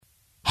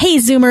Hey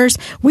Zoomers,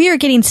 we are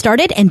getting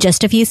started in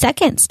just a few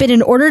seconds. But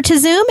in order to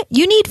Zoom,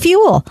 you need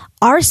fuel.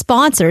 Our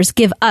sponsors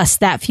give us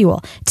that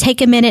fuel. Take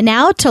a minute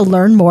now to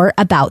learn more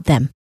about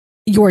them.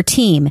 Your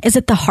team is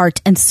at the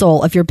heart and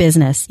soul of your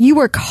business. You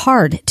work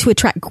hard to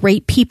attract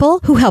great people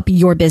who help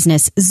your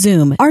business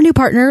Zoom. Our new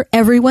partner,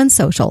 Everyone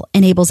Social,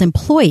 enables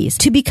employees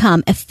to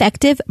become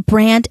effective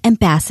brand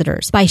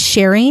ambassadors by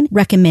sharing,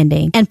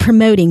 recommending, and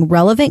promoting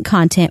relevant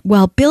content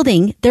while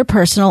building their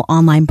personal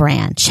online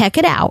brand. Check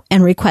it out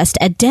and request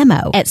a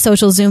demo at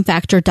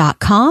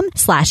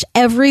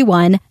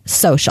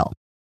socialzoomfactor.com/everyonesocial.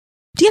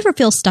 Do you ever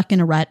feel stuck in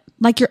a rut?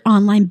 Like your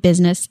online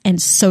business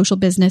and social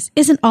business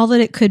isn't all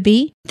that it could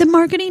be? The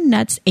Marketing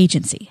Nuts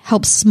Agency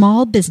helps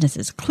small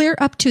businesses clear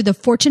up to the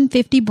Fortune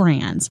 50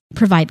 brands,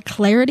 provide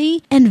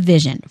clarity and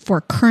vision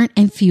for current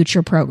and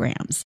future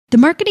programs. The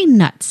Marketing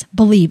Nuts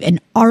believe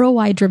in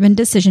ROI-driven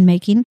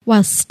decision-making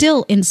while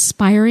still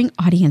inspiring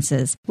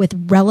audiences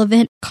with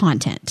relevant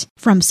content.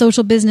 From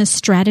social business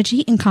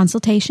strategy and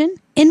consultation,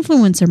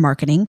 influencer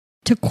marketing,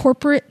 to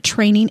corporate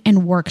training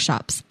and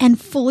workshops, and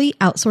fully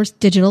outsourced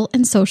digital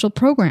and social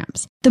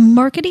programs. The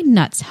Marketing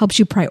Nuts helps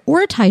you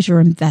prioritize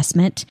your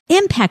investment,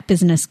 impact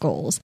business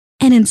goals,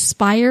 and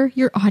inspire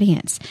your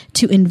audience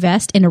to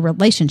invest in a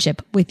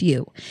relationship with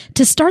you.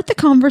 To start the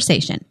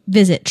conversation,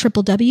 visit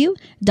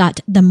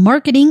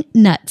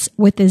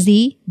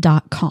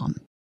www.themarketingnuts.com.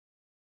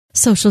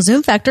 Social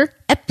Zoom Factor,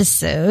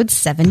 episode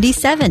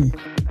 77.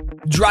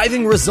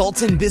 Driving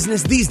results in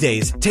business these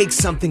days takes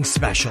something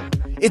special.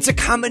 It's a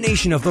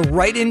combination of the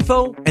right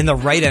info and the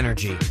right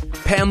energy.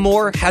 Pam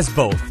Moore has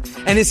both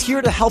and is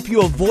here to help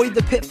you avoid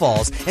the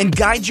pitfalls and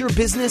guide your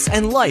business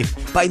and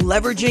life by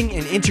leveraging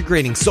and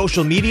integrating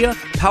social media,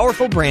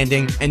 powerful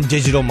branding, and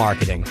digital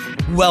marketing.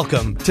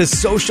 Welcome to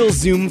Social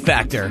Zoom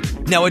Factor.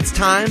 Now it's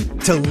time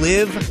to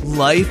live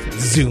life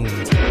zoomed.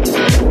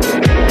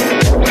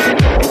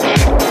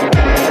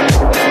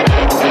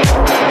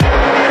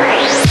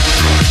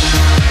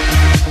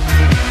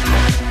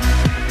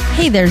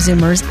 Hey there,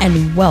 Zoomers,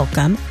 and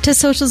welcome to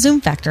Social Zoom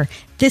Factor.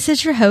 This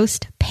is your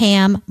host,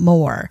 Pam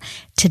Moore.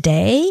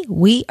 Today,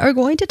 we are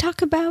going to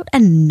talk about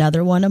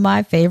another one of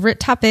my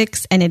favorite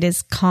topics, and it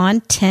is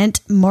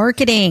content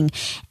marketing.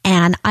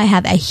 And I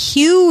have a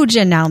huge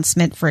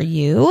announcement for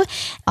you.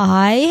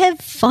 I have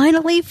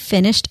finally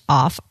finished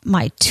off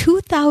my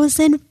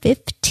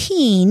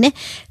 2015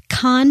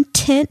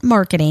 content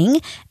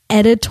marketing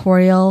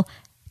editorial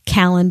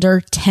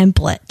calendar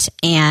template.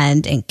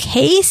 And in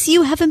case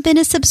you haven't been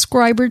a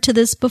subscriber to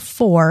this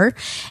before,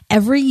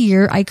 every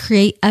year I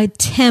create a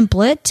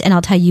template, and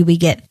I'll tell you, we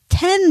get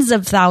tens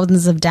of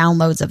thousands of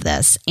downloads of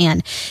this,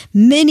 and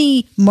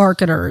many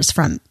marketers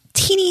from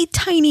teeny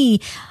tiny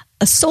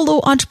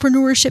solo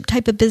entrepreneurship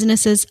type of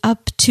businesses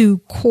up to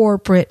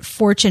corporate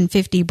Fortune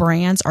 50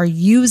 brands are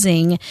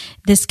using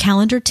this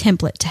calendar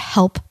template to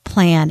help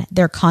plan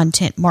their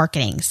content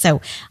marketing. So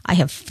I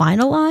have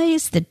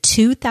finalized the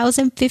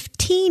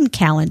 2015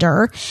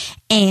 calendar,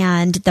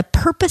 and the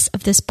purpose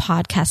of this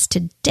podcast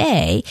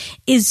today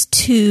is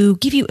to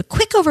give you a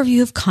quick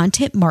overview of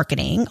content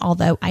marketing,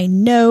 although I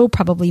know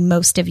probably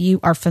most of you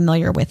are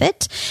familiar with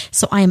it.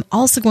 So I am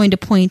also going to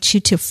point you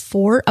to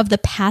 4 of the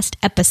past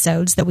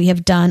episodes that we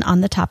have done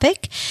on the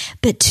topic.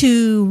 But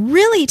to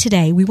really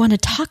today, we want to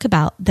talk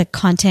about the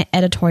content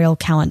editorial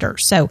calendar.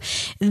 So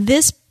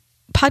this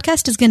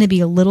podcast is going to be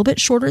a little bit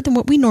shorter than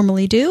what we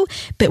normally do,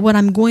 but what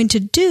I'm going to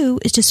do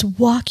is just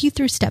walk you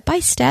through step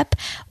by step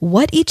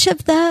what each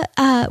of the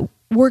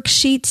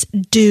worksheets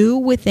do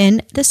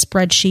within the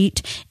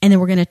spreadsheet, and then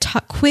we're going to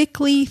talk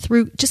quickly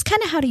through just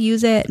kind of how to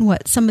use it and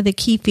what some of the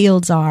key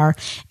fields are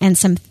and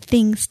some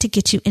things to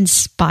get you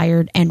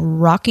inspired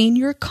and rocking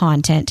your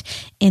content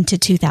into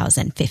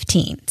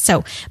 2015.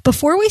 So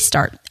before we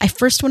start, I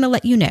first want to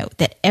let you know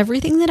that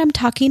everything that I'm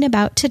talking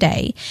about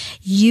today,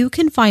 you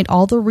can find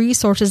all the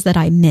resources that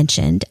I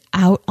mentioned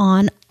out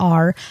on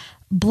our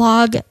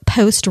blog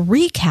post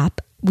recap.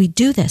 We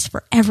do this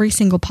for every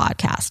single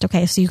podcast.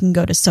 Okay. So you can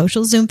go to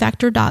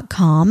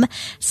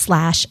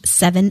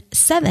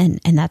socialzoomfactor.com/77.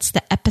 And that's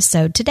the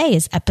episode. Today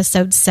is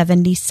episode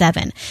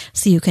 77.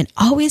 So you can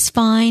always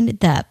find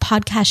the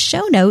podcast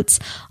show notes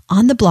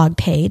on the blog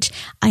page.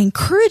 I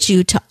encourage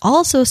you to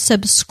also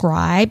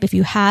subscribe. If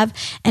you have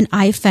an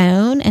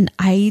iPhone, an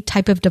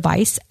i-type of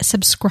device,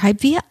 subscribe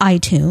via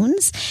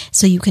iTunes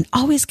so you can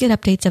always get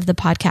updates of the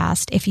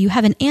podcast. If you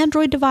have an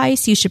Android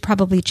device, you should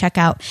probably check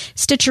out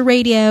Stitcher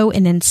Radio,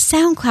 and then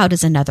SoundCloud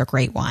is another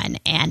great one.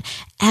 And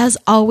as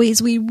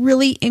always, we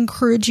really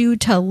encourage you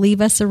to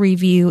leave us a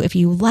review. If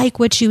you like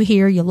what you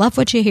hear, you love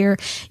what you hear,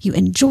 you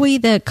enjoy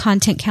the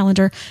content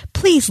calendar,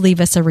 please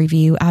leave us a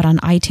review out on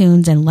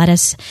iTunes and let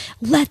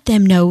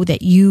them know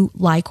that you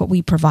like what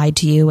we provide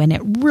to you. And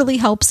it really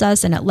helps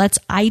us, and it lets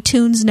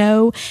iTunes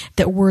know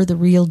that we're the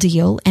real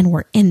deal and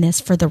we're in this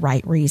for the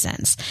right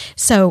reasons.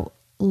 So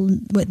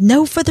with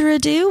no further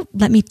ado,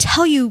 let me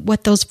tell you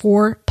what those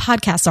 4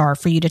 podcasts are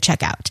for you to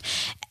check out.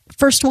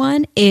 First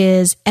one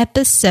is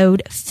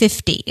episode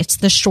 50. It's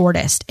the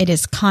shortest. It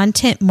is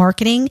content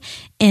marketing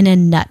in a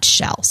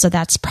nutshell. So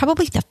that's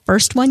probably the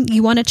first one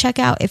you want to check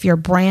out if you're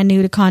brand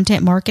new to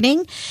content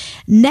marketing.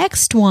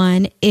 Next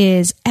one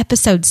is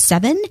episode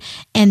 7,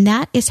 and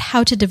that is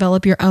how to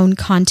develop your own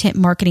content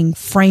marketing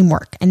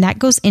framework. And that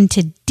goes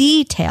into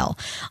detail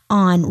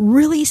on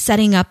really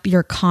setting up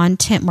your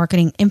content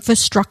marketing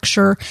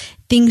infrastructure,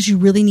 things you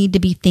really need to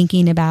be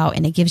thinking about,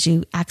 and it gives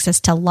you access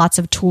to lots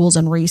of tools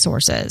and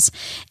resources.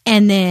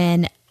 And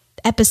then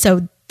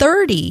episode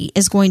 30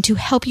 is going to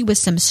help you with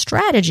some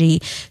strategy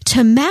to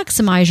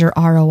maximize your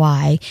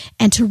ROI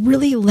and to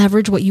really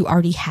leverage what you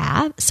already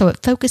have. So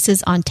it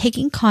focuses on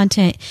taking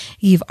content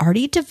you've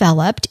already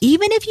developed,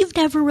 even if you've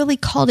never really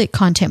called it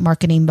content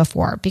marketing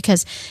before,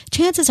 because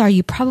chances are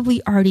you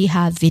probably already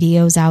have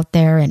videos out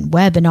there and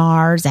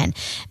webinars and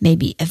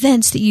maybe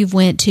events that you've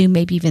went to,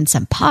 maybe even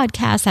some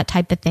podcasts, that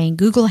type of thing,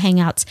 Google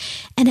Hangouts,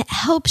 and it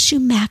helps you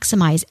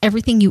maximize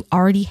everything you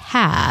already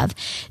have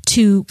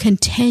to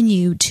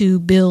continue to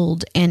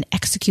build and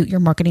execute your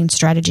marketing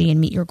strategy and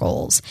meet your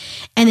goals.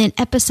 And then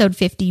episode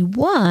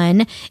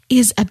 51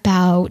 is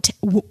about,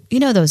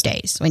 those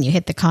days when you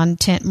hit the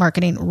content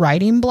marketing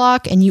writing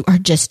block and you are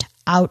just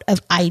out of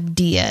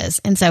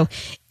ideas. And so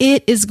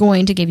it is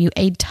going to give you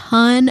a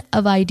ton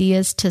of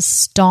ideas to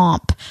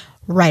stomp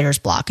writer's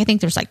block. I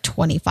think there's like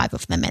 25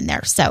 of them in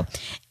there. So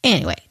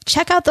anyway,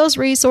 check out those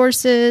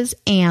resources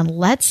and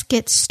let's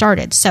get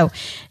started. So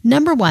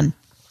number one,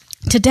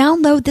 to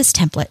download this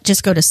template,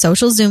 just go to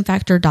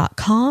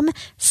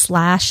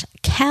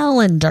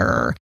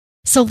socialzoomfactor.com/calendar.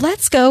 So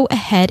let's go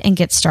ahead and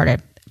get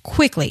started.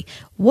 Quickly,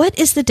 what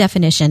is the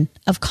definition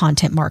of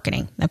content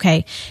marketing?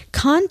 Okay.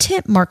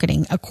 Content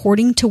marketing,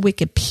 according to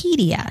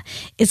Wikipedia,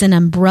 is an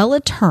umbrella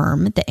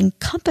term that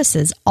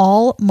encompasses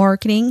all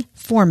marketing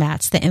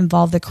formats that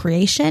involve the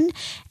creation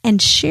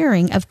and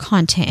sharing of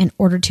content in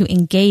order to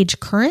engage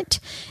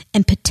current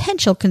and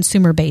potential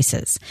consumer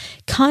bases.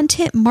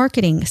 Content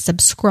marketing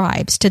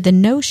subscribes to the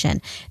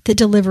notion that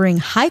delivering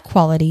high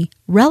quality,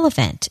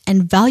 relevant,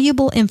 and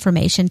valuable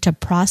information to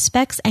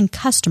prospects and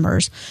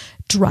customers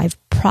drive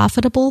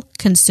profitable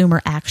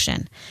consumer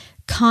action.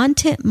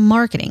 Content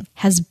marketing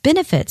has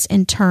benefits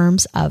in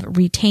terms of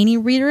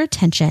retaining reader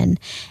attention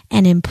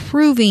and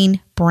improving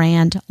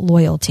brand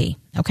loyalty.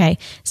 Okay,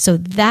 so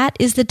that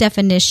is the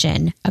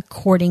definition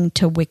according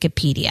to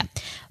Wikipedia.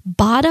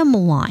 Bottom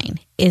line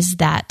is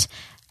that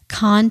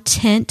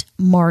content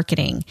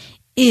marketing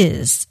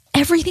is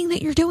everything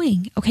that you're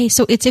doing. Okay.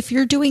 So it's if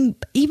you're doing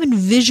even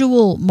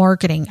visual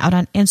marketing out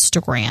on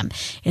Instagram,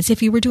 it's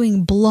if you were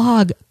doing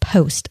blog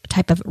post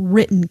type of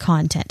written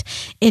content.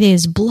 It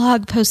is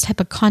blog post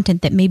type of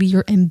content that maybe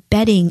you're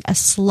embedding a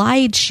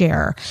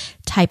SlideShare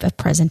type of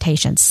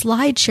presentation.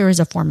 SlideShare is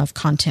a form of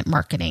content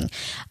marketing.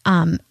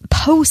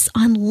 Posts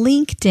on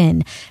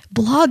LinkedIn,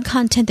 blog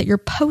content that you're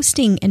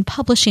posting and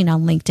publishing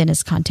on LinkedIn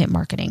is content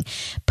marketing.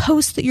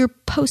 Posts that you're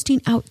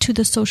posting out to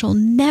the social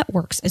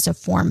networks is a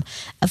form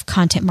of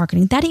content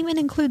marketing. That even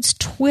includes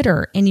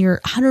Twitter and your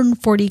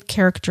 140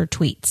 character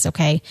tweets.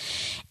 Okay.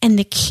 And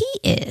the key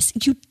is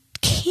you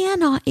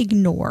cannot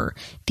ignore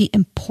the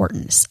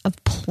importance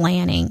of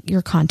planning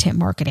your content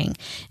marketing.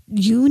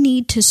 You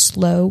need to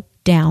slow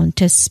down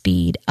to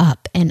speed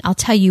up. And I'll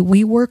tell you,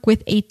 we work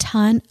with a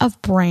ton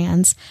of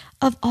brands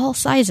of all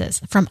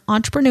sizes, from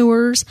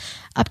entrepreneurs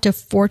up to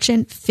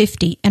Fortune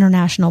 50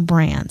 international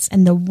brands.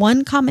 And the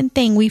one common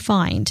thing we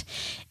find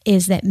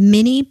is that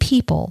many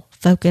people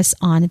focus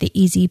on the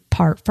easy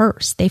part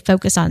first. They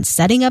focus on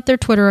setting up their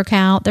Twitter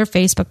account, their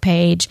Facebook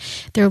page,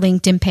 their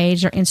LinkedIn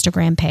page, their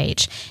Instagram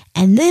page.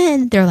 And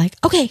then they're like,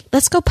 okay,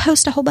 let's go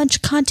post a whole bunch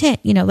of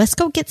content. Let's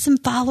go get some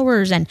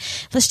followers and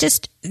let's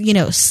just,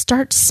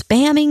 start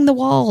spamming the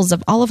walls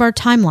of all of our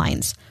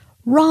timelines.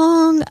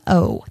 Wrong.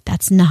 Oh,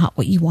 that's not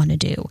what you want to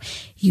do.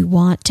 You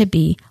want to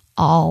be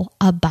all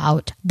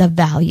about the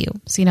value.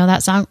 So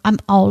that song, I'm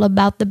all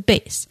about the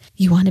bass.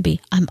 You want to be,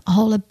 I'm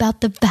all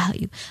about the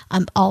value.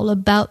 I'm all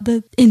about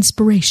the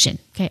inspiration.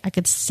 Okay. I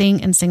could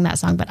sing and sing that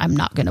song, but I'm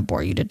not going to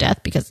bore you to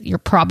death because you're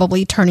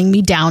probably turning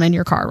me down in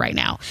your car right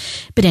now.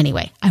 But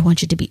anyway, I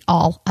want you to be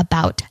all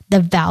about the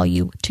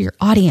value to your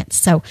audience.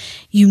 So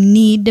you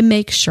need to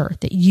make sure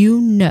that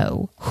you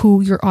know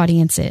who your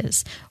audience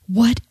is.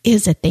 What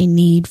is it they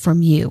need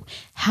from you?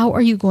 How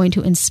are you going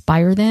to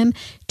inspire them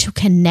to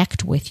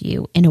connect with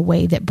you in a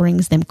way that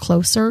brings them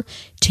closer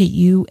to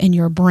you and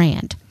your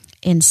brand?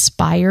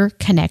 Inspire,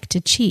 connect,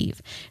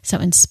 achieve. So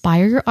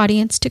inspire your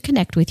audience to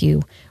connect with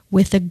you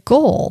with the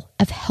goal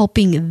of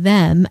helping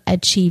them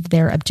achieve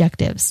their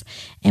objectives.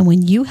 And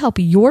when you help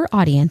your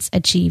audience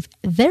achieve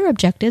their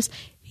objectives,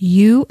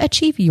 you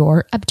achieve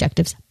your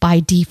objectives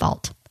by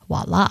default.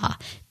 Voila.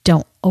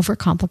 Don't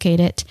overcomplicate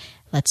it.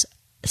 Let's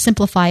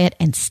simplify it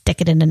and stick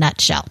it in a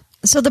nutshell.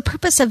 So the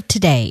purpose of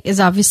today is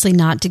obviously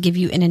not to give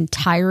you an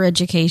entire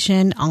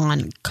education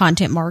on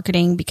content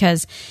marketing,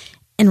 because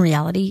In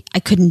reality, I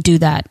couldn't do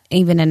that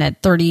even in a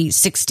 30,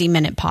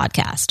 60-minute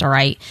podcast, all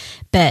right?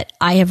 But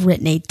I have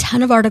written a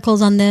ton of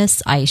articles on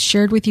this. I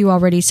shared with you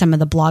already some of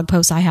the blog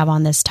posts I have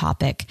on this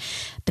topic.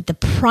 But the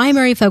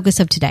primary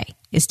focus of today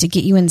is to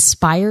get you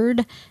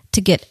inspired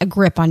to get a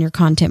grip on your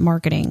content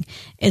marketing,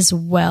 as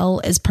well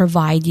as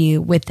provide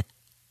you with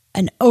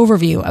an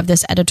overview of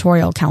this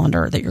editorial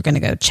calendar that you're going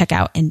to go check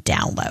out and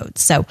download.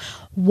 So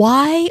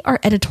why are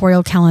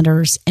editorial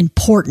calendars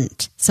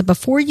important? So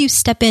before you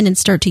step in and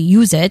start to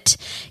use it,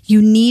 you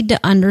need to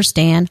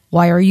understand,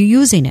 why are you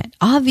using it?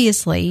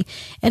 Obviously,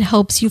 it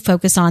helps you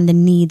focus on the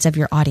needs of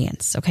your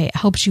audience. Okay. It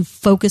helps you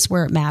focus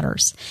where it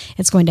matters.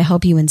 It's going to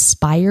help you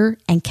inspire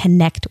and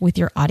connect with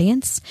your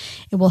audience.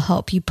 It will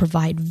help you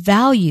provide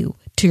value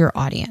to your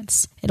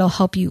audience. It'll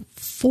help you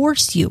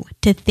force you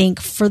to think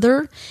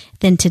further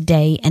than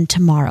today and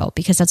tomorrow,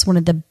 because that's one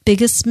of the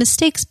biggest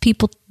mistakes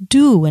people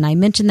do. And I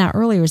mentioned that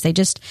earlier, is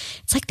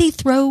it's like they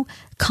throw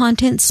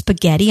content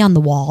spaghetti on the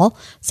wall.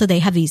 So they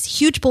have these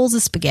huge bowls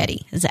of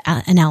spaghetti, is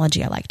an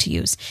analogy I like to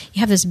use.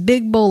 You have this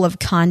big bowl of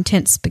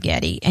content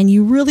spaghetti and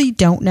you really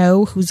don't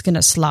know who's going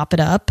to slop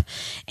it up.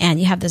 And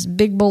you have this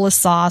big bowl of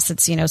sauce.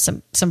 It's,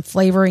 some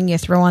flavoring you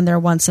throw on there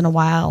once in a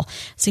while.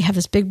 So you have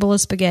this big bowl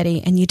of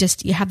spaghetti and you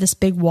have this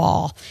big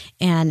wall,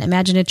 and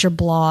imagine it's your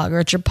blog or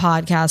it's your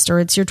podcast or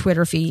it's your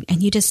Twitter feed.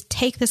 And you just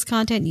take this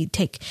content and you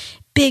take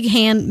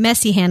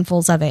messy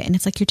handfuls of it. And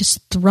it's like you're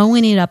just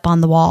throwing it up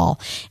on the wall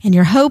and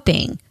you're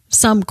hoping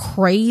some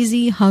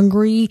crazy,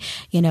 hungry,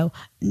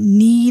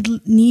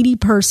 needy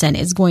person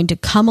is going to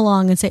come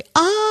along and say,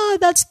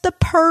 that's the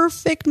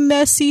perfect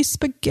messy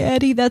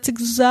spaghetti. That's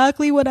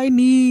exactly what I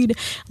need.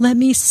 Let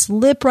me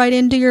slip right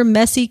into your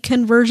messy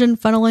conversion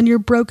funnel and your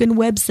broken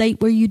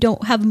website where you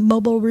don't have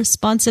mobile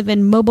responsive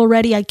and mobile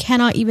ready. I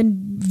cannot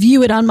even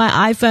view it on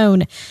my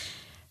iPhone.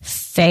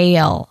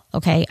 Fail.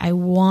 Okay. I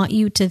want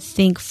you to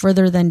think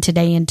further than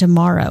today and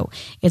tomorrow.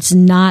 It's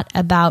not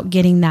about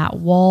getting that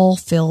wall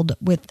filled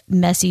with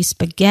messy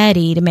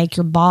spaghetti to make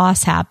your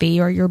boss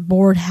happy or your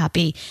board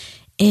happy.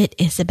 It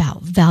is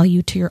about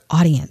value to your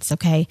audience.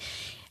 Okay.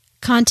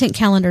 Content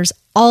calendars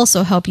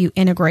also help you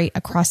integrate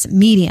across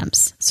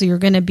mediums. So you're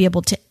going to be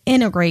able to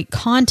integrate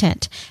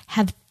content,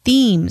 have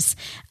themes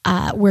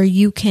where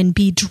you can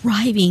be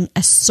driving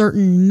a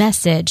certain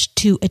message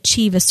to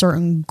achieve a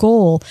certain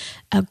goal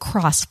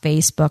across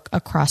Facebook,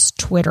 across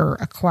Twitter,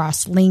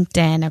 across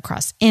LinkedIn,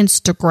 across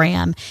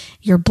Instagram,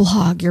 your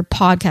blog, your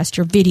podcast,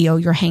 your video,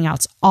 your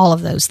Hangouts, all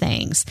of those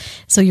things.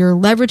 So you're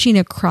leveraging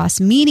across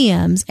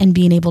mediums and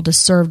being able to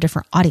serve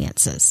different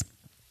audiences.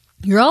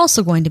 You're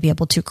also going to be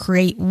able to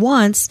create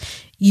once,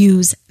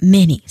 use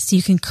many. So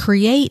you can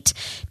create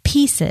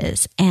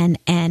pieces and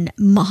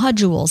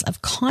modules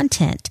of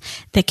content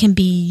that can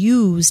be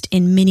used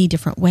in many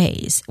different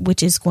ways,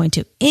 which is going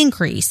to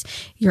increase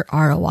your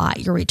ROI,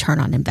 your return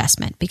on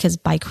investment. Because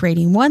by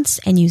creating once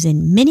and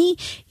using many,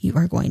 you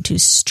are going to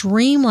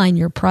streamline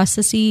your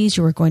processes.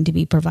 You are going to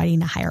be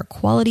providing a higher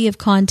quality of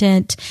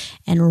content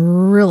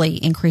and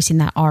really increasing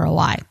that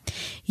ROI.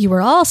 You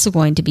are also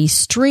going to be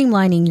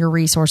streamlining your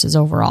resources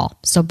overall.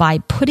 So by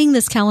putting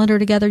this calendar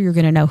together, you're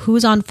going to know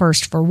who's on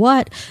first for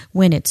what,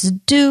 when it's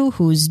due,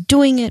 who's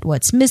doing it,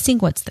 what's missing,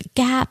 what's the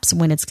gaps,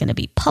 when it's going to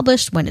be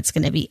published, when it's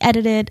going to be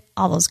edited,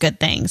 all those good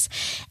things.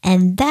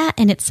 And that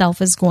in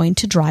itself is going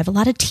to drive a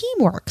lot of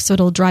teamwork. So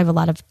it'll drive a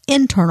lot of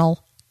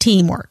internal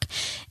teamwork.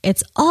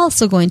 It's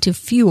also going to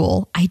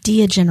fuel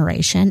idea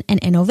generation and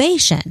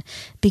innovation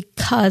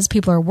because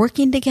people are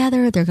working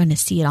together. They're going to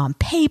see it on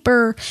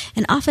paper.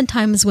 And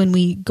oftentimes when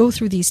we go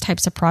through these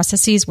types of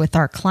processes with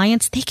our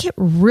clients, they get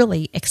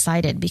really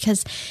excited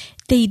because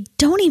they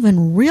don't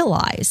even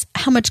realize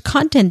how much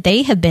content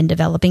they have been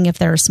developing if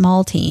they're a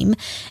small team.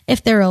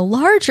 If they're a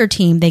larger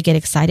team, they get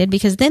excited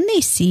because then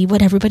they see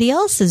what everybody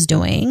else is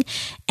doing.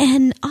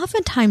 And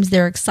oftentimes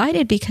they're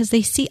excited because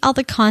they see all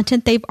the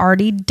content they've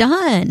already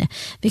done.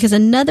 Because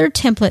another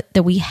template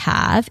that we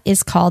have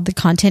is called the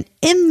Content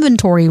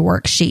Inventory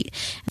Worksheet.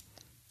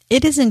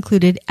 It is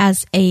included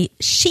as a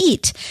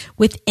sheet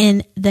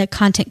within the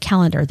content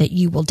calendar that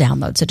you will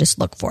download. So just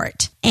look for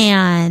it.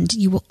 And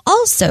you will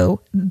also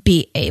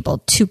be able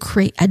to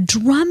create a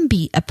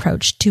drumbeat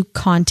approach to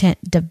content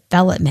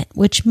development,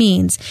 which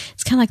means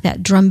it's kind of like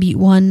that drumbeat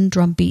 1,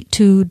 drumbeat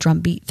 2,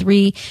 drumbeat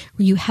 3,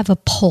 where you have a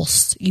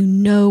pulse. You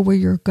know where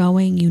you're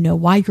going, you know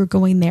why you're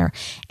going there,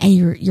 and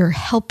you're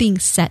helping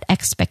set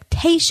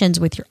expectations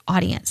with your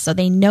audience so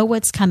they know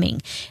what's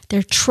coming.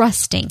 They're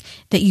trusting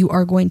that you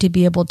are going to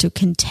be able to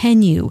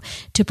continue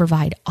to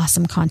provide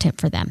awesome content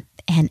for them.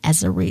 And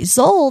as a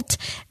result,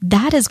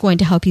 that is going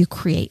to help you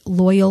create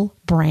loyal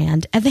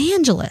brand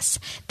evangelists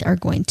that are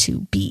going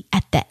to be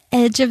at the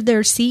edge of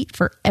their seat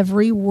for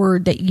every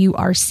word that you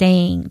are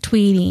saying,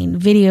 tweeting,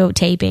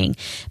 videotaping,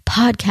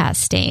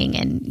 podcasting,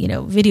 and,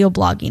 video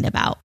blogging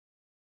about.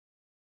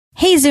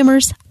 Hey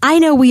Zoomers, I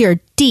know we are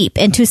deep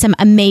into some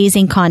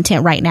amazing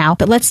content right now,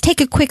 but let's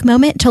take a quick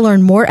moment to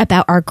learn more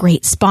about our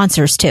great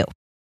sponsors too.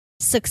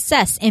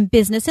 Success in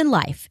business and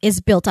life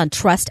is built on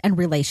trust and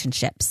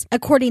relationships.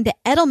 According to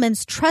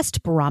Edelman's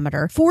Trust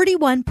Barometer,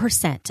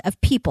 41%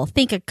 of people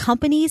think a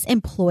company's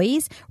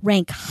employees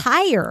rank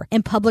higher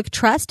in public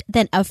trust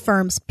than a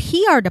firm's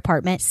PR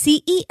department,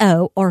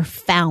 CEO, or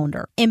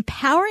founder.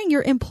 Empowering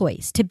your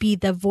employees to be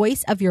the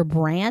voice of your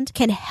brand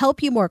can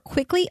help you more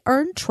quickly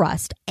earn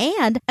trust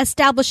and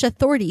establish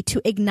authority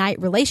to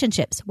ignite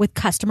relationships with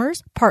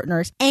customers,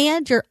 partners,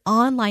 and your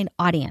online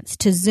audience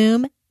to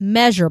Zoom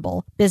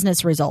measurable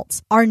business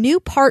results. Our new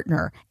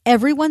partner,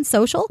 Everyone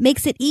Social,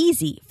 makes it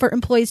easy for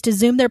employees to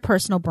Zoom their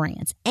personal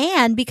brands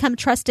and become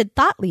trusted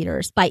thought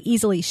leaders by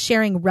easily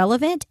sharing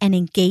relevant and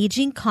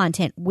engaging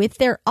content with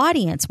their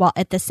audience while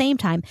at the same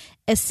time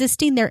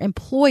assisting their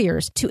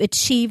employers to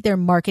achieve their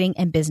marketing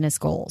and business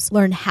goals.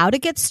 Learn how to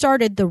get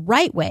started the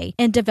right way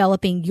in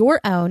developing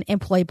your own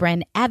employee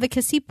brand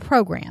advocacy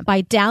program by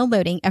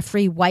downloading a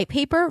free white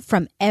paper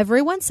from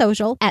Everyone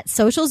Social at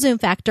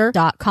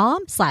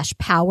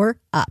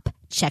socialzoomfactor.com/powerup.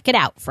 Check it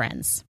out,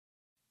 friends.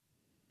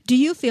 Do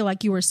you feel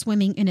like you are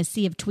swimming in a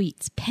sea of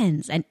tweets,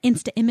 pens, and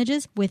Insta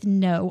images with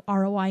no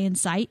ROI in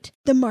sight?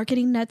 The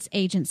Marketing Nuts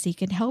Agency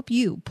can help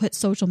you put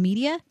social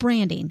media,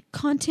 branding,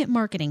 content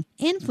marketing,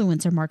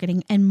 influencer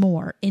marketing, and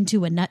more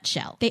into a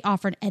nutshell. They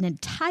offer an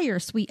entire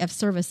suite of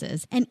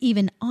services and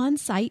even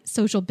on-site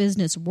social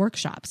business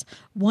workshops,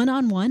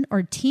 one-on-one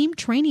or team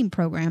training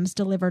programs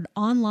delivered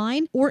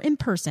online or in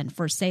person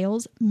for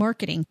sales,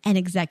 marketing, and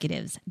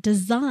executives,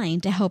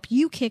 designed to help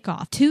you kick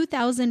off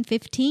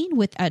 2015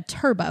 with a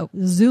turbo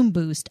Zoom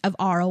boost of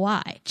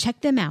ROI.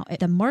 Check them out at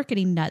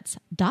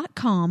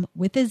themarketingnuts.com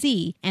with a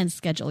Z and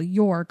schedule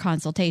your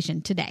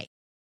consultation today.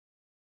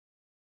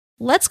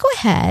 Let's go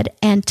ahead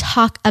and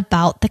talk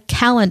about the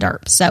calendar.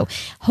 So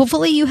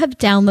hopefully you have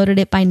downloaded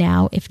it by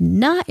now. If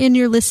not, and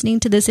you're listening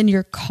to this in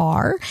your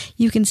car,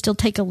 you can still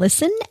take a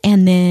listen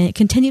and then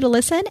continue to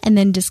listen and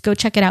then just go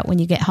check it out when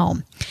you get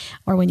home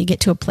or when you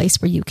get to a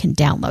place where you can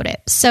download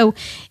it. So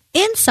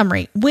in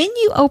summary, when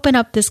you open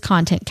up this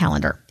content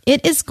calendar,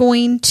 it is a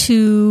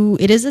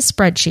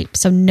spreadsheet.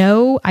 So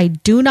no, I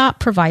do not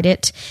provide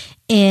it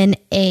in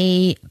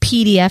a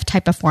PDF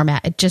type of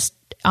format.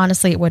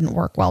 Honestly, it wouldn't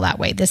work well that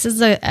way. This is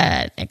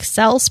an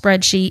Excel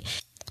spreadsheet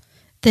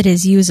that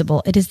is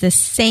usable. It is the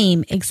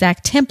same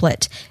exact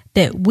template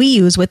that we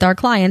use with our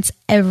clients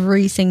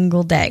every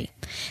single day.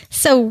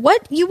 So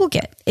what you will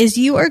get is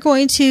you are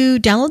going to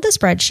download the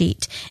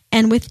spreadsheet,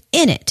 and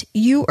within it,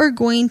 you are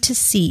going to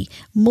see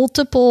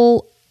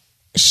multiple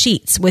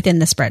sheets within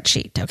the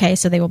spreadsheet. Okay.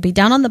 So they will be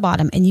down on the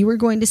bottom and you are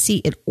going to see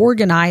it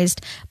organized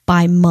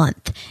by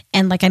month.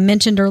 And like I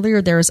mentioned earlier,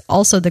 there is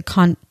also the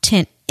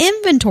content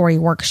inventory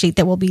worksheet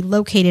that will be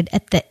located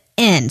at the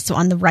end. So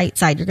on the right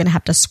side, you're going to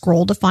have to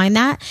scroll to find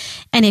that.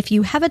 And if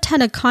you have a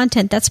ton of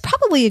content, that's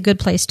probably a good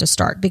place to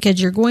start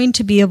because you're going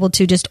to be able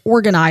to just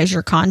organize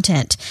your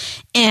content.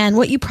 And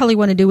what you probably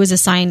want to do is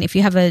assign, if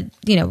you have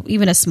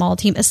even a small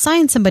team,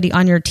 assign somebody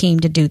on your team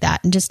to do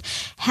that and just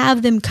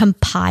have them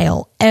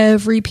compile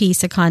every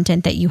piece of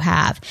content that you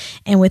have.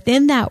 And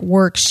within that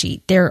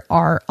worksheet, there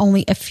are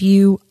only a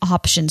few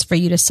options for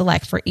you to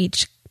select for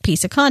each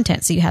piece of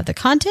content. So you have the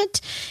content,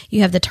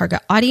 you have the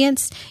target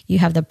audience, you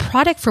have the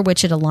product for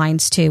which it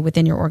aligns to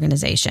within your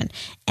organization.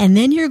 And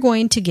then you're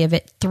going to give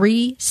it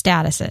 3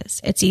 statuses.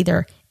 It's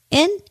either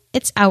in,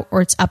 it's out, or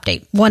it's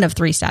update. One of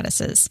 3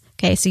 statuses.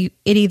 Okay. So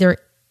it either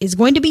is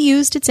going to be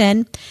used, it's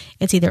in,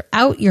 it's either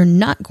out, you're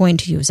not going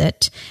to use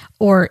it,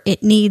 or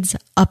it needs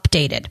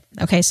updated.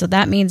 Okay, so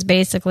that means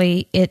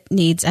basically it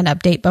needs an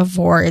update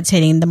before it's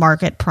hitting the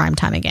market prime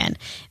time again.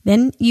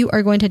 Then you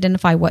are going to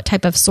identify what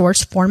type of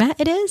source format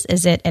it is.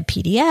 Is it a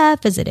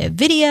PDF? Is it a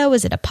video?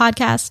 Is it a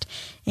podcast?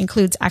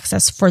 Includes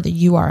access for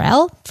the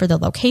URL, for the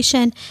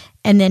location,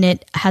 and then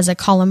it has a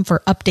column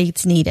for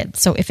updates needed.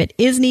 So if it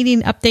is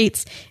needing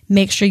updates,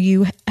 make sure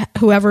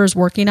whoever is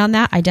working on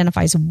that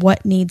identifies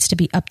what needs to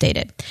be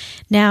updated.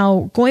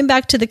 Now, going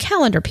back to the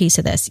calendar piece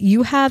of this,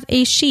 you have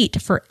a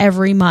sheet for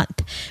every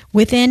month.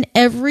 Within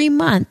every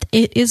month,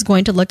 it is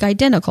going to look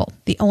identical.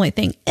 The only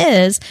thing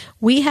is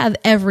we have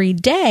every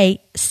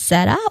day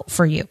set out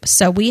for you.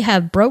 So we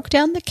have broke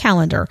down the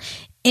calendar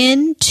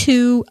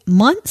into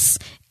months,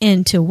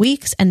 into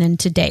weeks, and then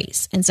to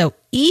days. And so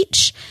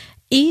each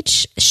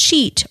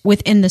sheet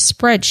within the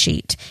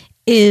spreadsheet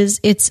is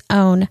its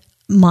own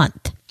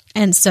month.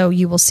 And so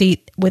you will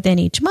see within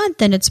each month,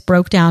 then it's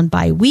broke down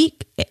by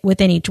week.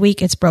 Within each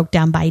week, it's broke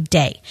down by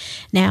day.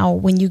 Now,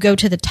 when you go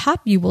to the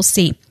top, you will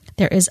see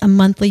there is a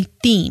monthly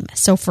theme.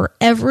 So for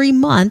every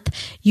month,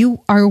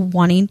 you are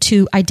wanting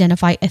to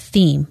identify a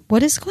theme.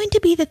 What is going to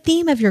be the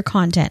theme of your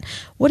content?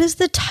 What is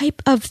the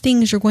type of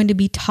things you're going to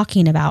be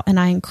talking about? And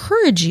I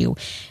encourage you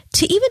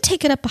to even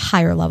take it up a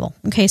higher level.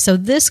 Okay, so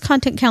this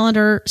content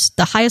calendar,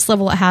 the highest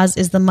level it has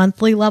is the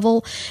monthly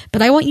level,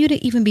 but I want you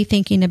to even be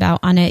thinking about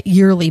on a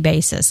yearly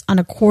basis, on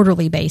a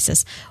quarterly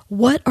basis,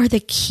 what are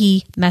the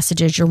key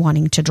messages you're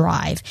wanting to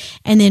drive?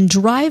 And then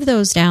drive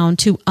those down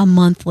to a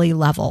monthly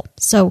level.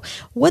 So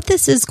what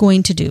this is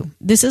going to do,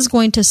 this is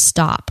going to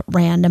stop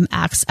random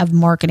acts of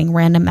marketing,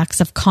 random acts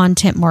of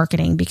content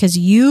marketing, because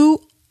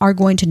you are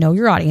going to know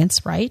your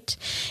audience, right?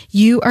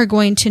 You are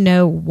going to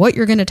know what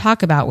you're going to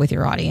talk about with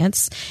your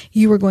audience.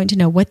 You are going to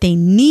know what they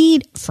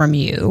need from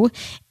you.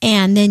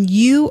 And then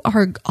you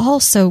are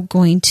also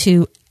going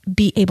to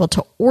be able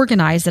to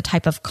organize the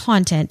type of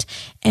content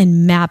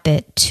and map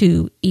it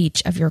to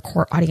each of your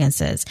core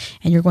audiences.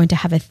 And you're going to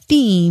have a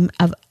theme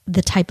of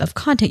the type of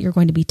content you're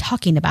going to be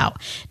talking about.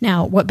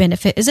 Now, what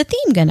benefit is a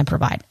theme going to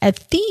provide? A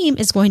theme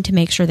is going to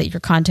make sure that your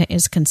content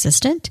is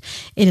consistent.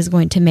 It is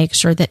going to make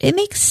sure that it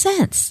makes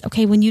sense.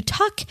 Okay, when you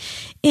talk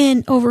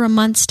in over a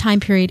month's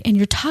time period and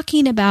you're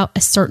talking about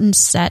a certain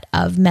set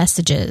of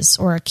messages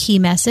or a key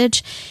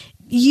message,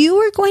 you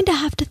are going to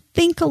have to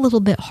think a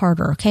little bit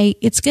harder, okay?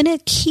 It's going to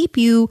keep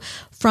you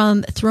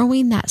from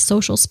throwing that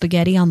social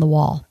spaghetti on the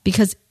wall,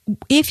 because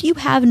if you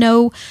have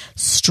no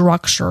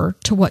structure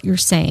to what you're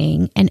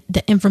saying and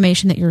the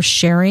information that you're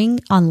sharing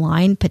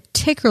online,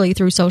 particularly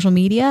through social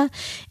media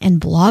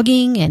and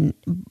blogging and,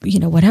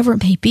 whatever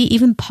it may be,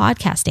 even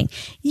podcasting,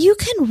 you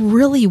can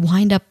really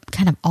wind up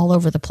kind of all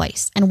over the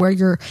place, and where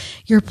your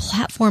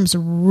platforms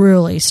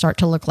really start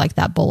to look like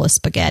that bowl of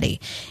spaghetti.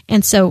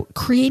 And so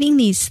creating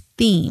these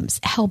themes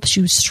helps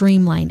you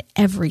streamline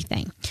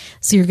everything.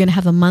 So you're going to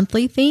have a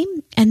monthly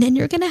theme, and then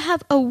you're going to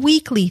have a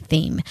weekly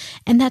theme.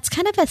 And that's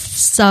kind of a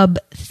sub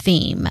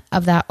theme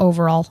of that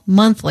overall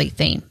monthly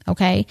theme.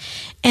 Okay.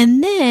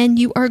 And then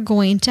you are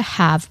going to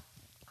have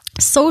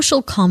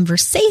social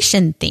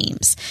conversation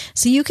themes.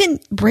 So you can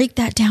break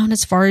that down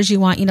as far as you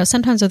want.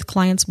 Sometimes with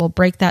clients, we'll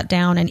break that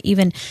down and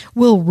even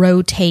we'll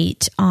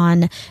rotate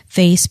on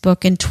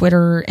Facebook and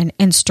Twitter and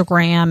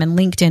Instagram and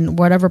LinkedIn,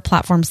 whatever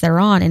platforms they're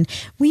on. And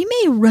we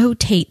may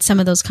rotate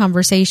some of those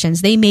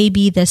conversations. They may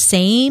be the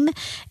same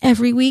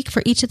every week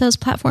for each of those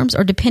platforms,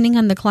 or depending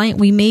on the client,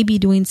 we may be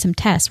doing some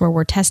tests where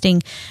we're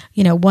testing,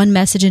 one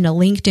message in a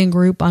LinkedIn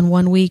group on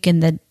one week,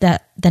 and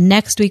the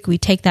next week we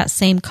take that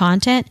same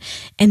content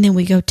and then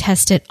we go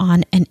test it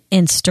on an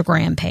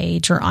Instagram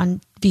page or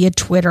via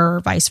Twitter or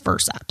vice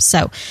versa.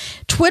 So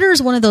Twitter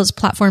is one of those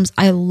platforms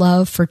I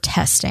love for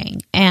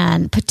testing.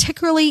 And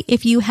particularly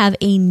if you have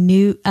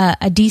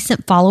a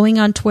decent following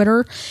on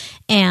Twitter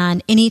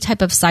and any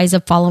type of size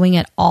of following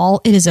at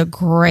all, it is a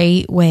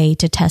great way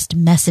to test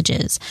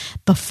messages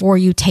before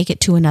you take it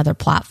to another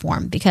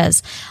platform.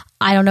 Because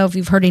I don't know if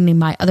you've heard any of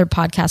my other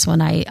podcasts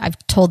when I've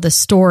told this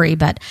story,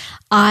 but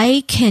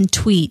I can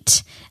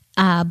tweet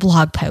a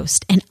blog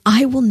post and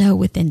I will know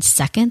within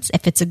seconds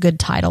if it's a good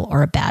title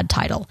or a bad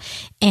title.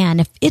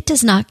 And if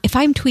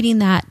I'm tweeting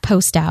that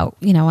post out,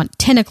 at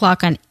 10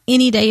 o'clock on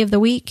any day of the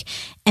week,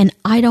 and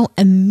I don't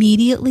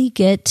immediately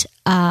get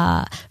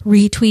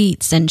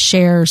retweets and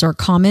shares or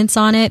comments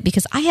on it,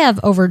 because I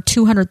have over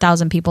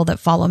 200,000 people that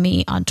follow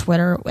me on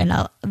Twitter and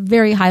a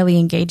very highly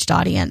engaged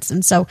audience.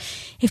 And so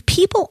if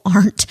people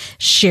aren't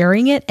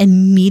sharing it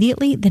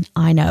immediately, then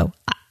I know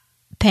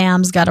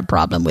Pam's got a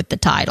problem with the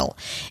title.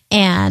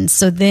 And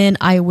so then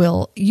I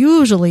will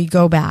usually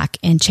go back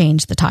and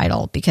change the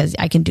title, because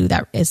I can do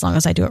that as long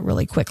as I do it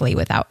really quickly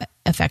without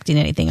affecting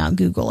anything on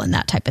Google and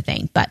that type of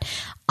thing. But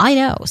I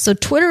know. So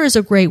Twitter is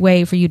a great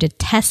way for you to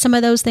test some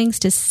of those things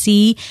to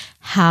see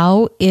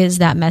how is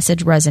that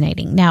message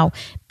resonating. Now,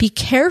 be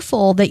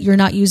careful that you're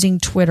not using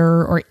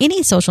Twitter or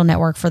any social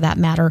network for that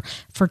matter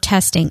for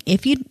testing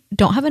if you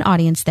don't have an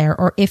audience there,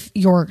 or if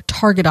your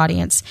target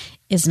audience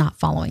is not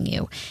following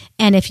you.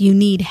 And if you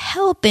need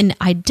help in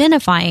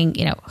identifying,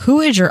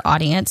 who is your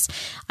audience,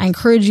 I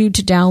encourage you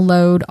to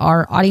download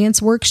our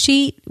audience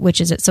worksheet, which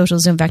is at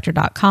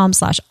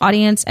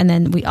socialzoomvector.com/audience. And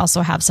then we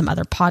also have some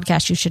other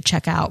podcasts you should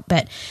check out.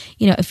 But,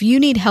 if you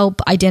need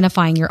help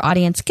identifying your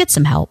audience, get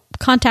some help.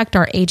 Contact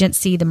our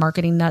agency, the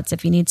Marketing Nuts,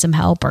 if you need some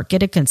help, or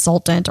get a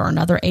consultant or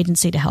another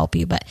agency to help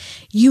you. But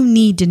you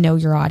need to know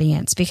your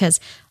audience, because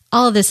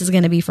all of this is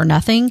going to be for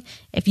nothing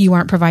if you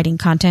aren't providing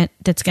content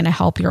that's going to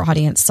help your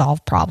audience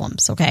solve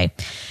problems. Okay.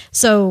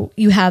 So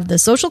you have the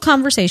social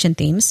conversation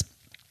themes,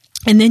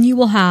 and then you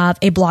will have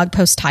a blog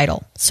post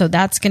title. So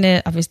that's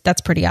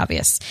pretty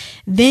obvious.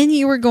 Then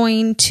you are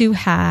going to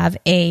have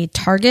a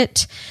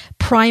target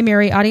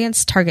primary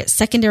audience, target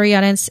secondary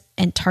audience,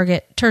 and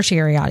target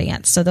tertiary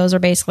audience. So those are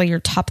basically your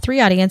top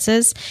 3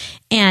 audiences,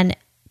 and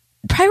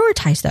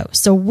prioritize those.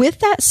 So with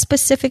that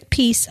specific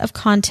piece of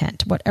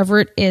content, whatever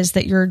it is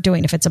that you're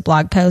doing, if it's a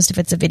blog post, if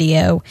it's a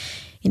video,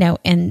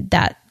 and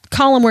that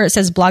column where it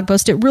says blog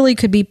post, it really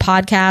could be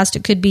podcast,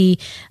 it could be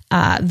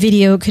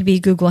video, it could be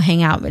Google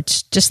Hangout,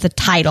 it's just the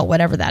title,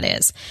 whatever that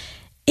is.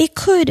 It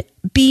could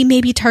be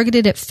maybe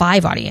targeted at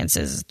 5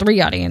 audiences, 3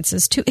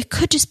 audiences, 2. It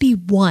could just be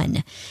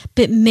 1,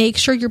 but make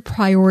sure you're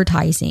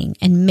prioritizing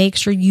and make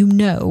sure you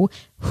know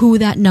who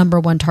that number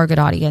 1 target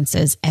audience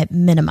is at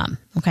minimum.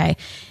 Okay.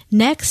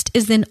 Next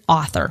is then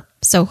author.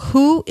 So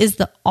who is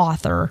the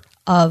author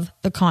of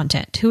the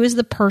content? Who is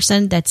the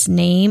person that's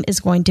name is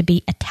going to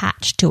be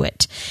attached to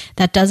it?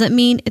 That doesn't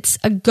mean it's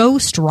a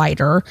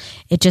ghostwriter.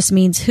 It just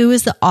means who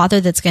is the author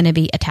that's going to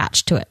be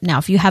attached to it. Now,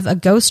 if you have a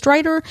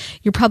ghostwriter,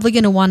 you're probably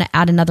going to want to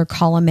add another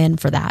column in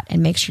for that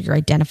and make sure you're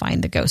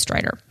identifying the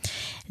ghostwriter.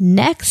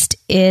 Next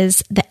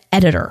is the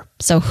editor.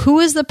 So who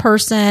is the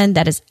person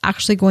that is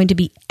actually going to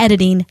be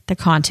editing the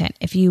content?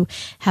 If you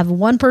have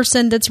one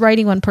person that's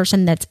writing, one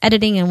person that's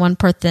editing, and one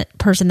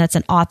person that's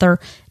an author,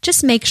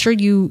 just make sure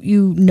you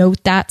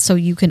note that so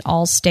you can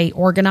all stay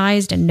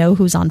organized and know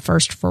who's on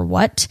first for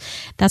what.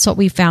 That's what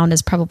we found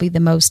is probably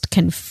the most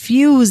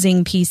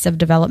confusing piece of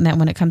development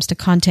when it comes to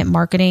content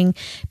marketing,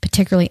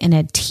 particularly in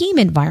a team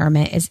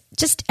environment, is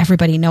just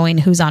everybody knowing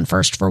who's on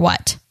first for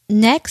what.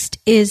 Next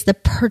is the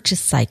purchase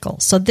cycle.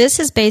 So this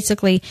is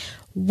basically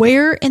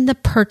where in the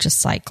purchase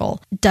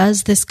cycle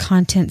does this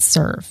content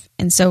serve?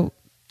 And so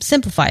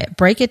simplify it,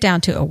 break it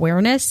down to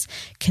awareness,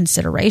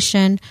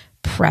 consideration,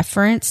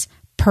 preference,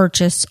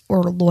 purchase,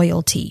 or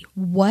loyalty.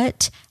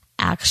 What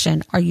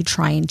action are you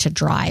trying to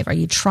drive? Are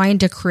you trying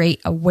to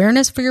create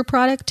awareness for your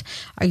product?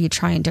 Are you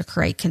trying to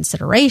create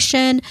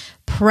consideration,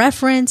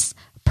 preference,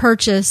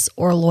 purchase,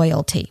 or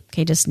loyalty?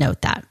 Okay, just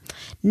note that.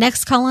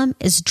 Next column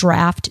is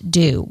draft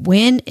due.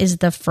 When is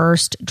the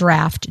first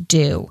draft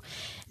due?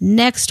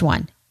 Next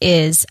one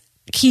is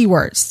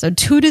keywords. So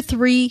 2 to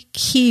 3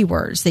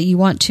 keywords that you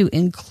want to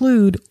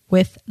include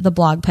with the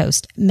blog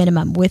post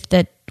minimum, with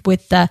the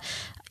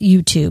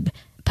YouTube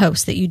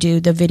post that you do,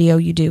 the video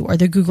you do, or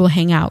the Google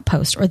Hangout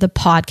post, or the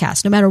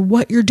podcast. No matter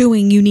what you're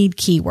doing, you need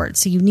keywords.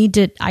 So you need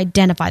to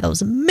identify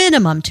those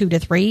minimum 2 to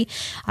 3.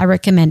 I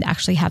recommend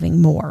actually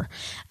having more.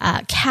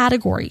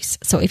 Categories.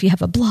 So if you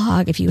have a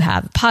blog, if you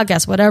have a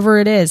podcast, whatever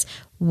it is,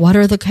 what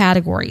are the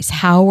categories?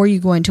 How are you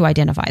going to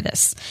identify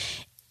this?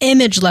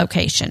 Image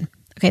location.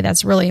 Okay,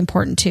 that's really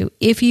important too.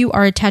 If you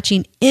are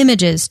attaching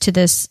images to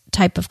this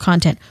type of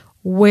content,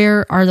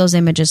 where are those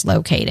images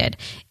located?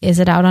 Is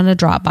it out on a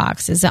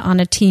Dropbox? Is it on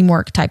a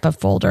Teamwork type of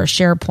folder,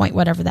 SharePoint,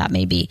 whatever that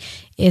may be?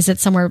 Is it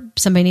somewhere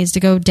somebody needs to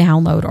go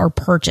download or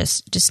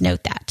purchase? Just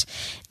note that.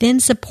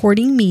 Then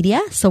supporting media.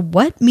 So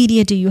what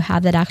media do you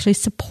have that actually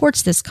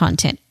supports this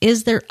content?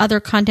 Is there other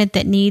content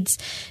that needs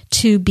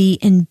to be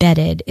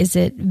embedded? Is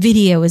it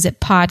video? Is it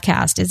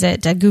podcast? Is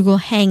it a Google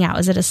Hangout?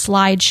 Is it a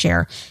slide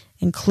share?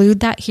 Include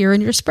that here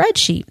in your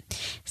spreadsheet.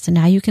 So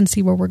now you can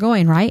see where we're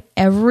going, right?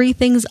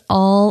 Everything's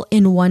all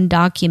in one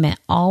document,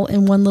 all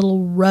in one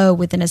little row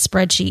within a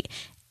spreadsheet.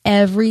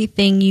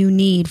 Everything you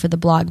need for the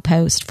blog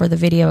post, for the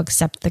video,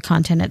 except the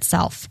content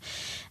itself.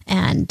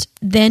 And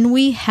then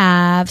we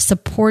have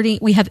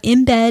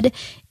embed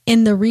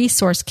in the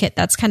resource kit.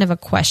 That's kind of a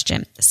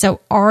question. So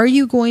are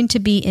you going to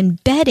be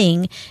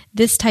embedding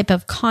this type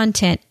of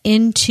content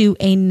into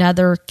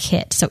another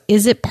kit? So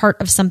is it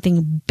part of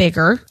something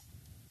bigger?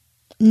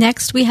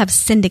 Next, we have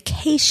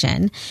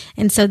syndication.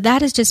 And so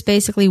that is just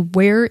basically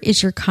where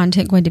is your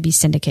content going to be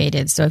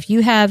syndicated? So if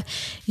you have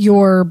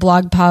your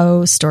blog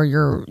post or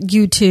your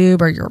YouTube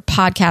or your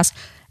podcast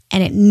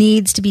and it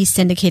needs to be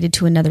syndicated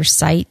to another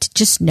site,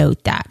 just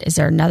note that. Is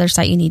there another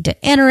site you need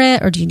to enter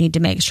it, or do you need to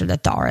make sure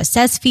that the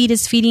RSS feed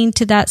is feeding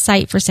to that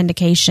site for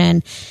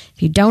syndication?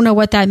 If you don't know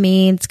what that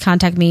means,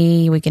 contact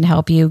me. We can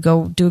help you.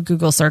 Go do a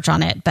Google search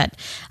on it. But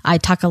I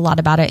talk a lot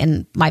about it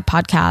in my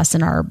podcast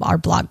and our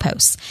blog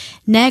posts.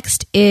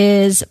 Next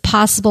is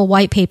possible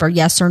white paper,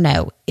 yes or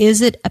no.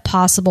 Is it a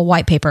possible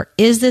white paper?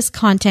 Is this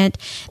content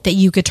that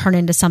you could turn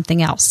into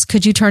something else?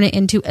 Could you turn it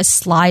into a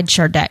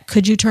slideshare deck?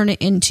 Could you turn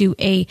it into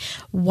a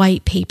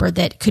white paper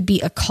that could be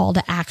a call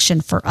to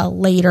action for a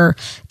later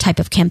type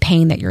of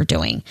campaign that you're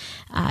doing?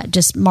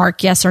 Just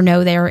mark yes or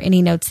no there,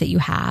 any notes that you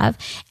have.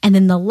 And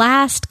then the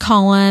last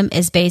column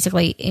is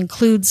basically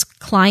includes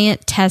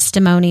client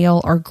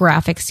testimonial or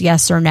graphics,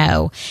 yes or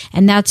no.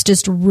 And that's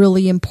just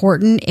really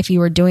important. If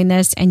you are doing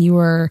this and you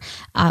are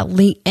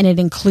and it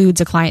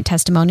includes a client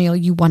testimonial,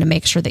 you want to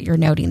make sure that you're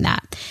noting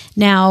that.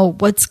 Now,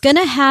 what's going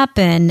to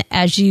happen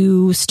as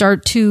you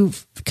start to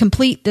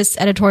complete this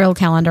editorial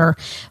calendar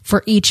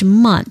for each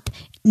month?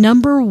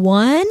 Number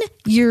one,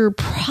 you're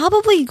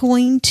probably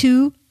going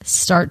to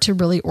start to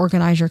really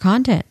organize your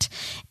content.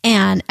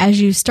 And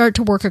as you start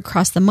to work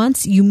across the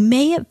months, you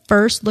may at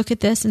first look at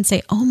this and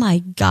say, oh my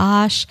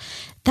gosh,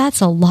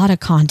 that's a lot of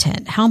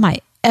content. How am I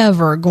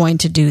ever going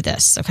to do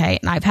this? Okay.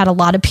 And I've had a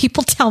lot of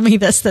people tell me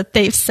this, that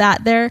they've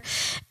sat there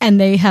and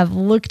they have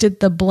looked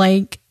at the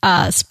blank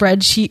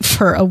spreadsheet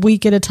for a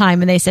week at a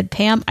time. And they said,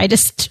 Pam, I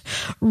just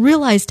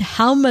realized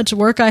how much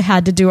work I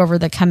had to do over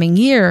the coming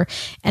year.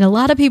 And a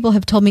lot of people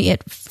have told me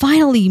it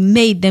finally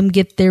made them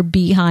get their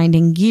behind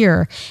in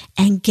gear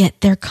and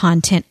get their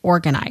content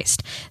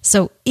organized.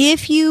 So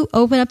if you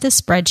open up this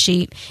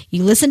spreadsheet,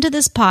 you listen to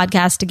this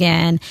podcast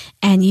again,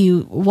 and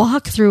you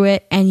walk through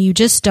it and you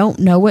just don't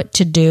know what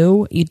to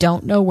do, you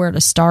don't know where to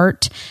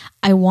start,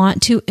 I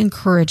want to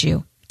encourage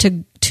you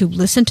to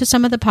listen to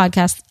some of the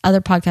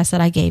other podcasts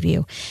that I gave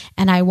you.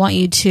 And I want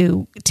you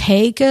to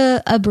take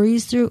a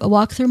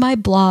walk through my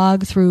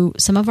blog, through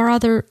some of our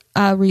other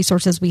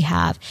resources we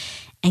have,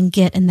 and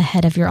get in the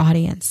head of your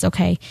audience.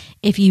 Okay.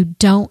 If you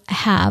don't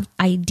have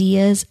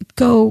ideas,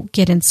 go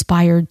get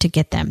inspired to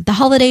get them. The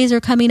holidays are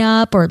coming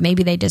up, or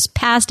maybe they just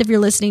passed if you're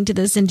listening to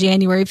this in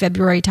January,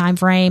 February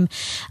timeframe.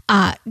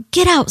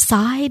 Get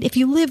outside. If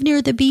you live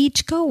near the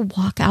beach, go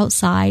walk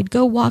outside,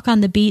 go walk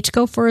on the beach,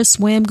 go for a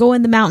swim, go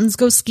in the mountains,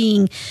 go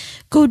skiing,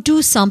 go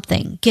do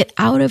something. Get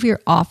out of your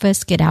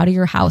office, get out of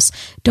your house.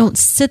 Don't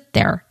sit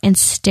there and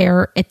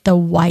stare at the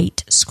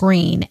white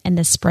screen and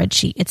the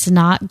spreadsheet. It's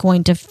not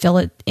going to fill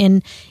it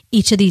in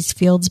each of these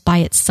fields by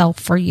itself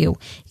for you.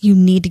 You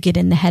need to get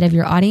in the head of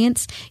your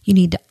audience. You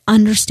need to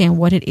understand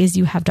what it is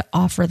you have to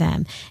offer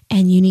them.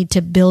 And you need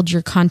to build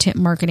your content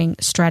marketing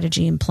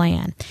strategy and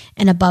plan.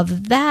 And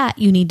above that,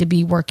 you need to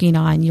be working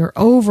on your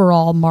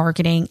overall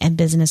marketing and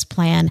business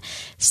plan,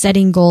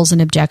 setting goals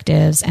and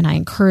objectives. And I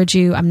encourage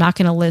you, I'm not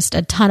going to list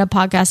a ton of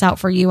podcasts out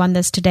for you on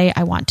this today.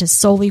 I want to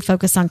solely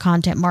focus on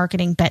content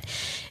marketing, but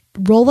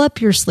roll up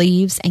your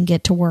sleeves and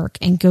get to work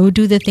and go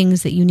do the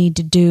things that you need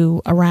to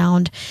do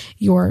around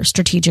your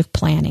strategic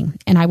planning.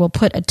 And I will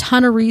put a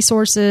ton of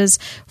resources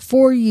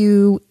for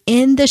you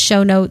in the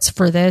show notes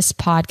for this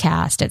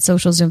podcast at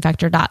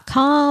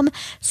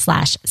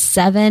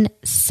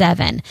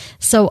socialzoomfactor.com/77.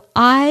 So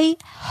I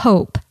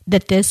hope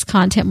that this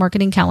content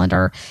marketing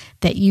calendar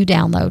that you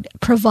download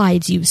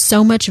provides you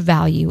so much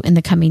value in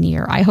the coming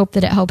year. I hope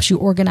that it helps you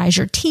organize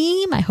your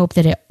team. I hope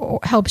that it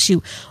helps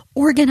you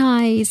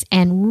organize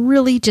and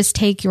really just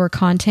take your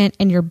content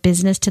and your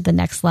business to the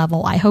next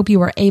level. I hope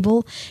you are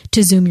able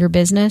to Zoom your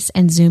business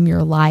and Zoom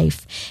your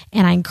life.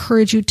 And I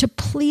encourage you to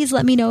please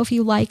let me know if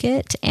you like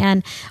it.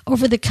 And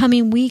over the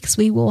coming weeks,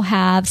 we will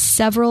have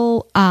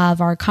several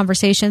of our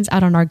conversations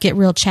out on our Get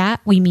Real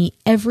chat. We meet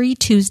every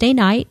Tuesday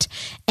night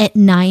at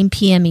 9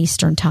 p.m.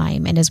 Eastern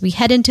time. And as we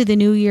head into the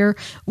new year,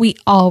 we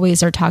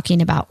always are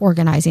talking about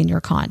organizing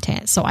your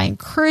content. So I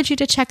encourage you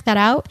to check that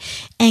out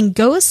and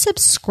go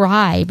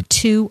subscribe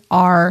to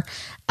our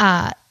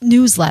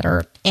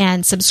newsletter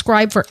and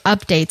subscribe for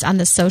updates on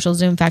the Social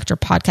Zoom Factor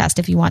podcast.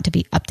 If you want to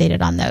be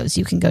updated on those,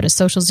 you can go to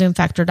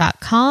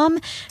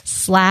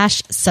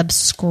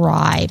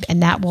socialzoomfactor.com/subscribe,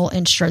 and that will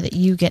ensure that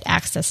you get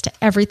access to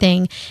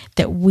everything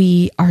that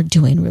we are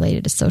doing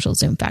related to Social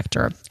Zoom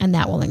Factor. And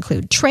that will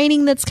include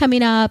training that's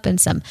coming up and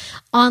some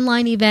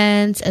online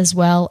events as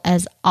well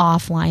as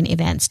offline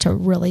events to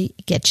really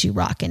get you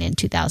rocking in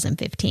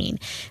 2015.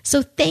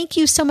 So thank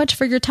you so much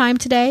for your time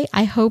today.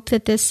 I hope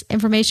that this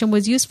information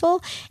was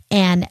useful,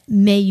 and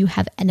may you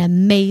have an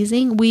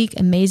amazing week,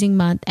 amazing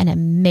month, and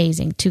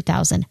amazing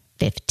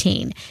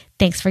 2015.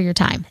 Thanks for your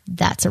time.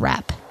 That's a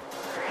wrap.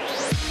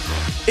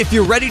 If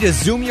you're ready to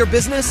Zoom your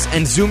business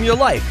and Zoom your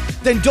life,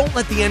 then don't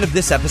let the end of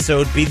this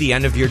episode be the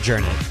end of your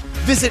journey.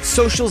 Visit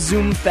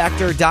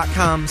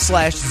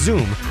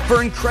socialzoomfactor.com/Zoom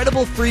for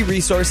incredible free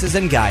resources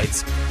and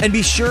guides. And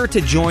be sure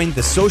to join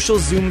the Social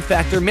Zoom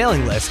Factor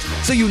mailing list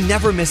so you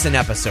never miss an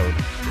episode.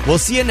 We'll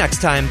see you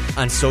next time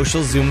on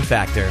Social Zoom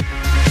Factor.